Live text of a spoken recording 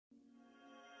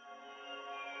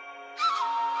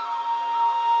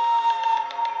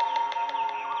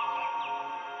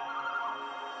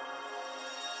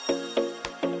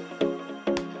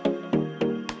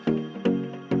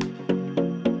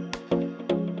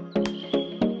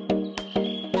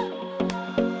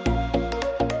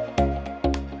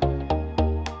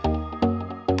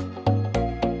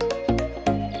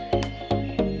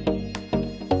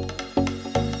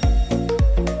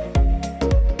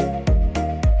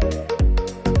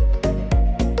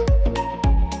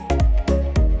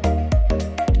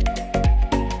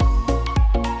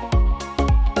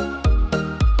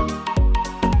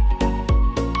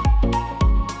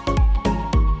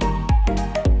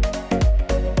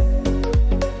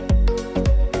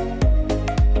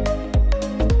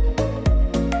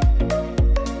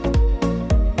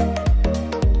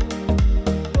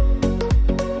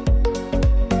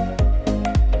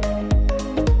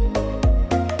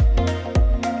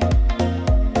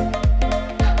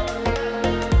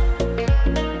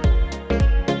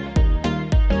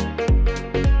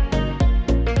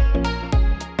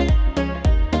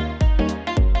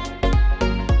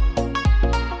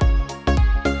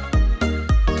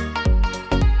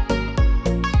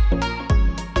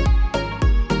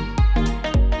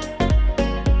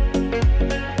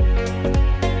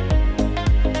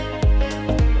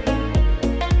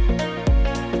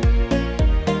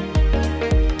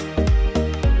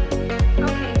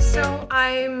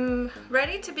I'm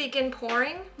ready to begin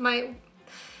pouring.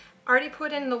 Already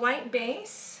put in the white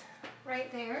base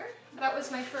right there. That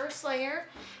was my first layer.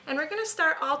 And we're gonna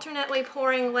start alternately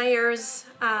pouring layers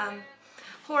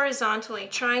horizontally,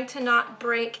 trying to not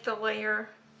break the layer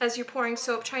as you're pouring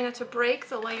soap, trying not to break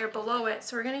the layer below it.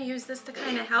 So we're gonna use this to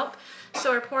kind of help.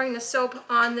 So we're pouring the soap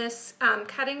on this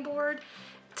cutting board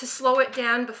to slow it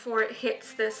down before it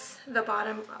hits the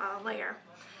bottom layer.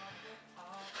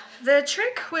 The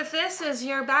trick with this is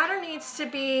your batter needs to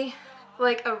be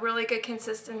like a really good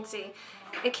consistency.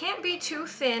 It can't be too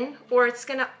thin or it's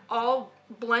gonna all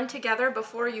blend together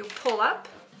before you pull up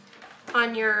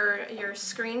on your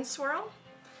screen swirl.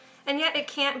 And yet it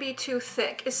can't be too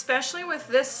thick, especially with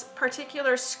this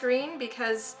particular screen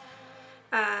because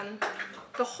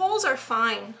the holes are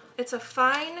fine. It's a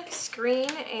fine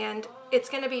screen and it's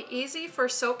gonna be easy for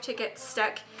soap to get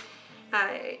stuck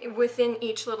within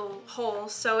each little hole.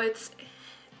 So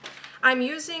I'm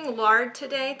using lard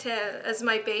today as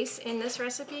my base in this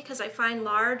recipe because I find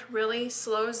lard really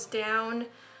slows down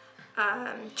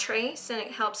trace and it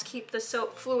helps keep the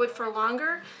soap fluid for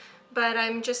longer. But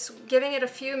I'm just giving it a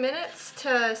few minutes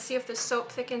to see if the soap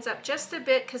thickens up just a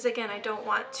bit because again I don't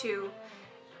want it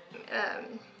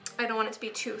to be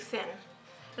too thin.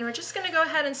 And we're just going to go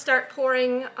ahead and start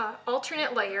pouring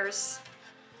alternate layers.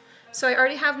 So I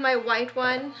already have my white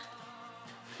one,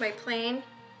 my plain.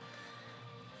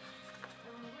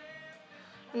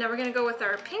 And now we're going to go with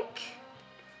our pink.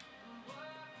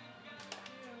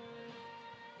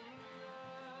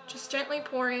 Just gently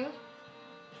pouring.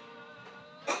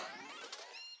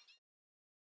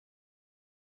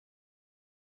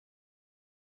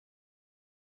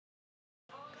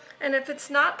 And if it's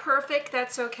not perfect,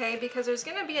 that's okay because there's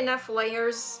going to be enough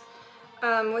layers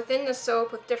within the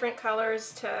soap with different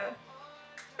colors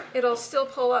it'll still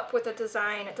pull up with a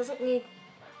design. It doesn't need,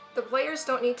 the layers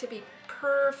don't need to be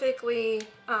perfectly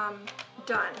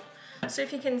done. So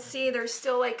if you can see, there's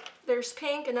still there's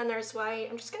pink and then there's white.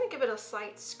 I'm just going to give it a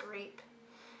slight scrape.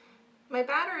 My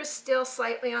batter is still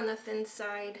slightly on the thin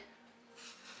side.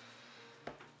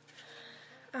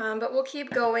 But we'll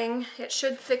keep going. It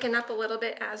should thicken up a little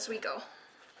bit as we go.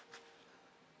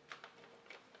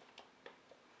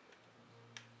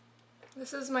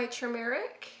 This is my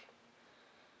turmeric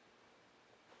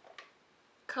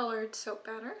colored soap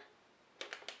batter.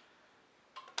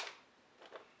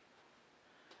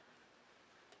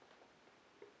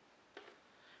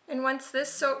 And once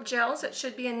this soap gels, it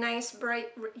should be a nice bright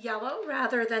yellow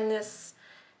rather than this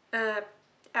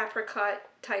apricot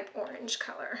type orange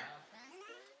color.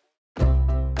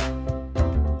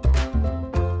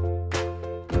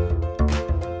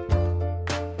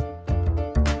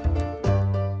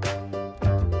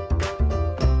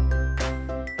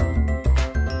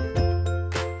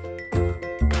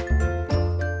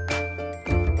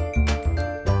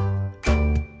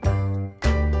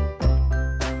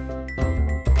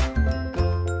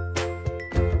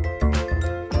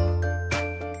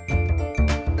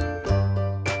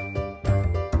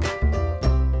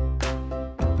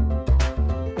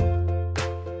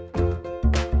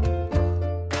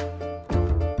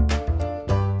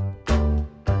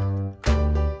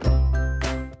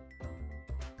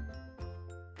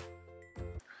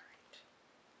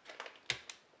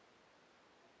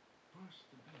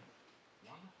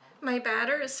 My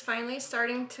batter is finally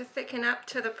starting to thicken up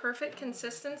to the perfect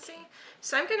consistency,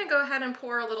 so I'm going to go ahead and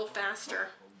pour a little faster.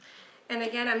 And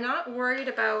again, I'm not worried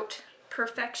about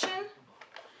perfection,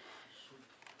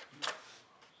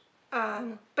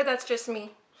 but that's just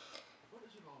me.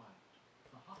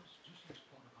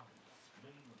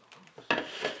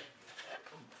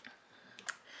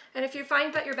 And if you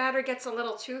find that your batter gets a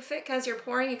little too thick as you're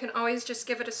pouring, you can always just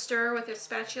give it a stir with your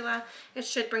spatula. It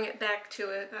should bring it back to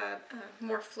a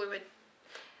more fluid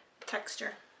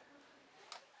texture.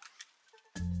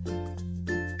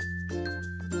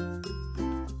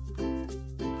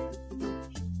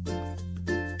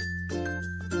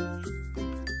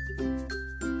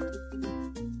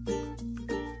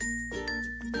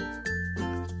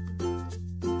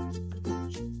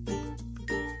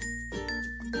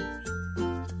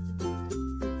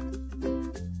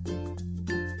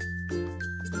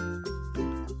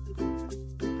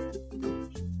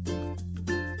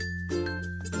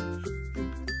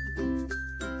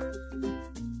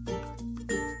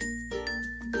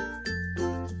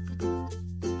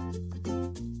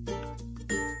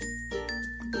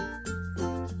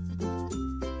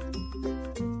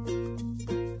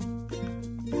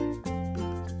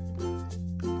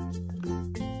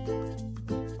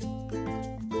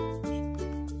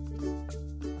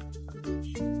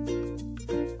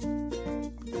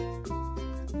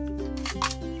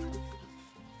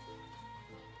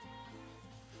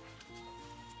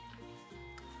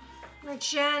 We're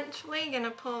gently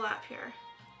gonna pull up here.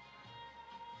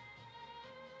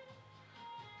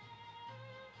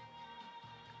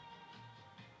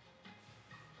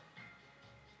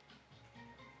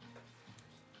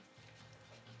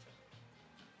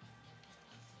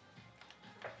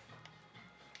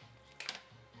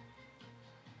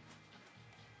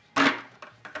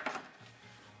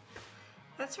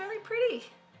 That's really pretty.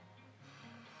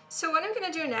 So what I'm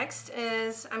gonna do next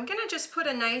is I'm gonna just put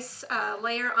a nice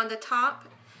layer on the top,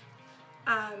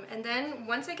 and then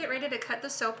once I get ready to cut the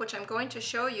soap, which I'm going to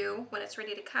show you when it's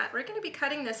ready to cut, we're gonna be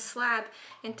cutting this slab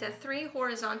into 3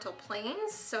 horizontal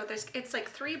planes. So it's like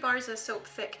 3 bars of soap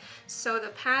thick. So the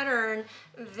pattern,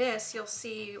 this you'll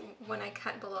see when I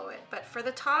cut below it. But for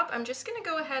the top, I'm just gonna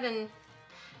go ahead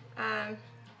and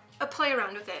play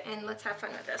around with it, and let's have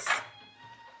fun with this.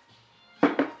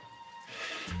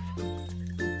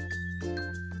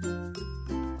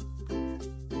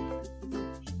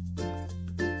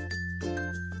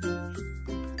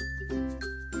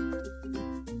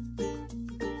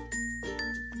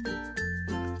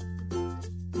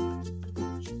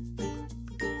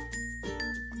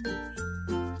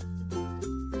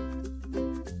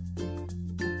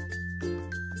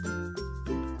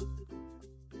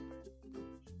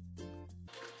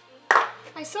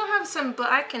 I still have some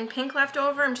black and pink left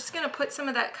over. I'm just gonna put some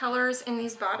of that colors in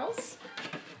these bottles,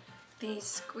 these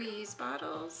squeeze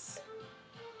bottles.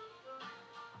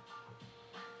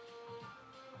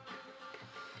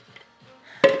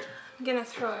 I'm gonna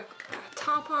throw a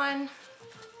top on.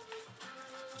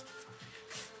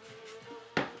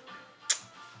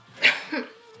 And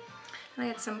I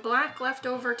had some black left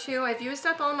over too. I've used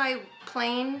up all my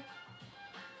plain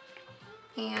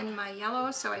and my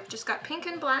yellow, so I've just got pink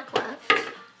and black left.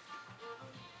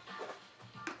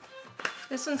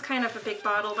 This one's kind of a big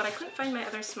bottle, but I couldn't find my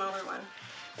other smaller one.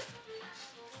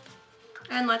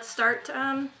 And let's start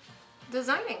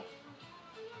designing.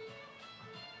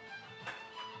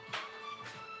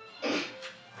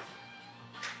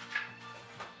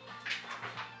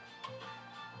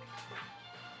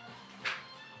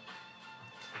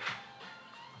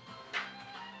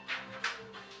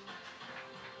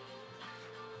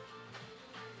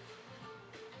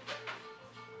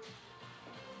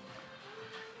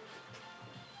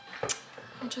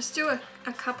 I'll just do a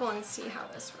couple and see how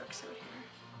this works out here.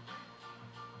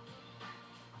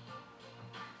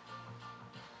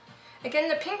 Again,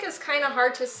 the pink is kind of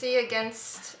hard to see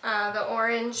against the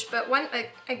orange, but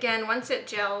again, once it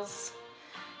gels,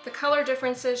 the color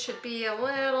differences should be a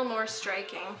little more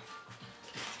striking.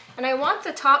 And I want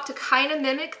the top to kind of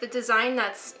mimic the design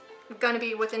that's going to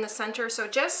be within the center, so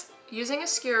just using a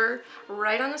skewer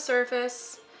right on the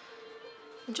surface.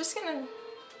 I'm just going to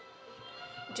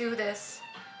do this.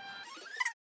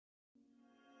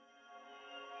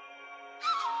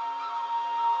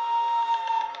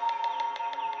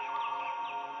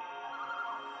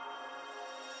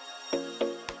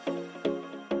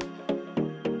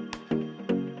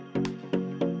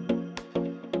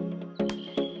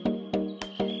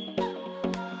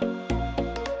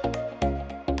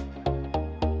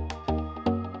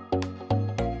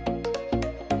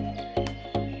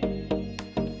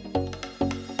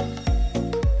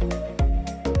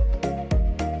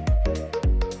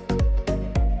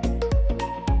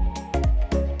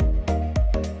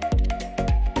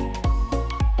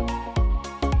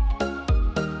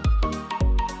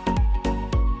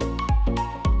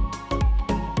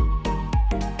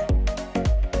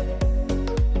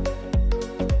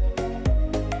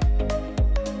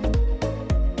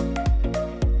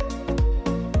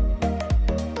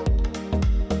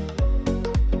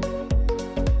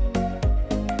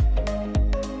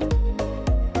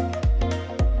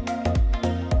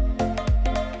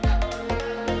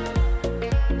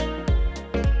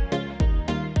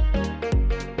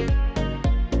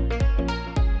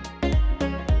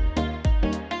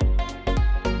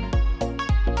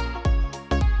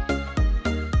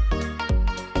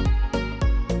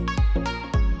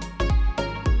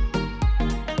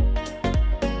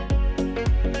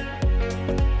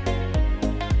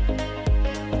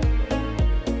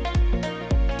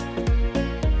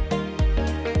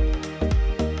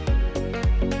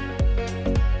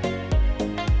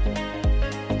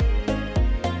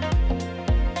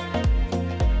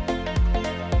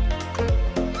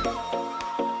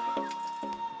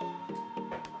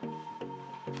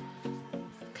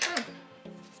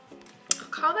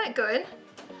 Good.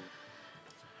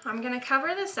 I'm going to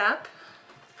cover this up,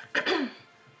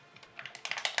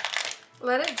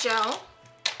 let it gel,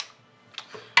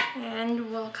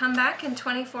 and we'll come back in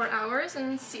 24 hours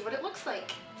and see what it looks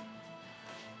like.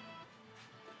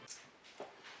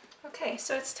 Okay, Okay,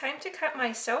 so it's time to cut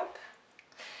my soap,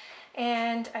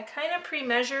 and I kind of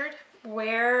pre-measured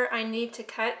where I need to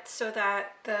cut so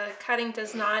that the cutting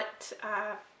does not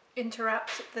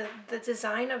interrupt the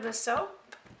design of the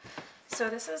soap. So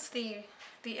this is the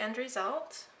end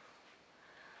result,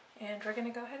 and we're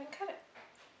going to go ahead and cut it.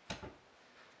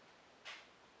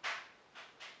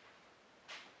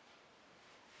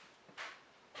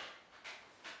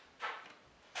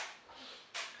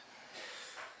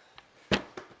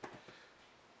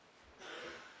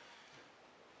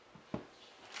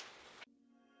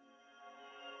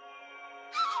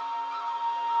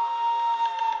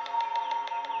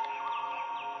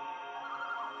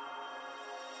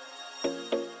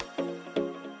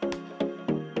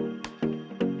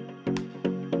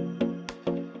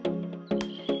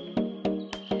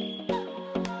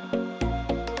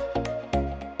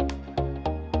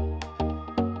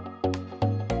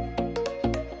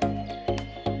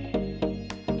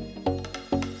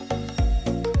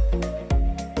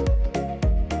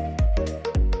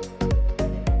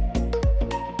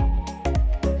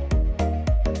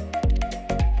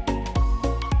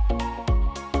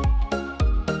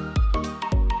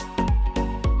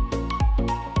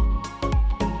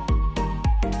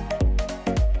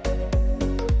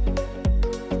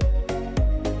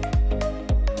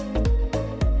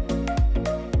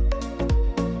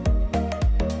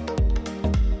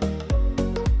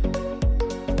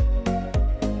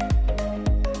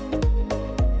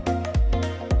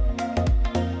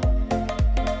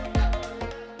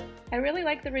 I really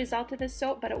like the result of this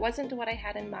soap, but it wasn't what I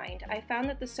had in mind. I found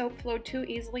that the soap flowed too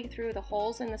easily through the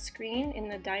holes in the screen in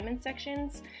the diamond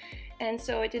sections, and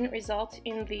so it didn't result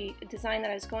in the design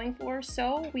that I was going for.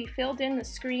 So we filled in the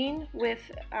screen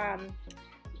with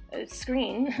a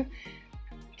screen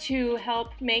to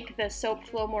help make the soap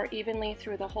flow more evenly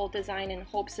through the whole design in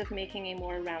hopes of making a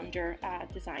more rounder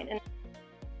design. And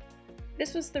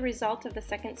this was the result of the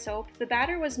second soap. The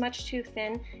batter was much too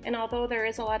thin, and although there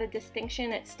is a lot of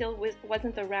distinction, it still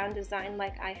wasn't the round design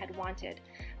like I had wanted.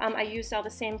 I used all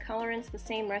the same colorants, the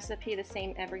same recipe, the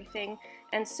same everything,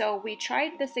 and so we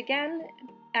tried this again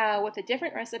with a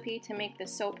different recipe to make the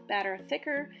soap batter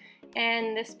thicker,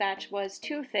 and this batch was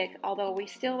too thick, although we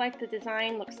still like the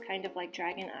design. Looks kind of like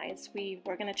dragon eyes. We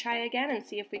were going to try again and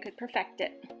see if we could perfect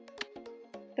it.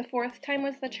 The fourth time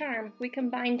was the charm. We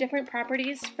combined different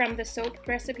properties from the soap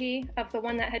recipe of the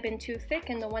one that had been too thick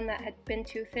and the one that had been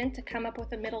too thin to come up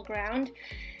with a middle ground,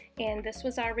 and this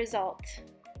was our result.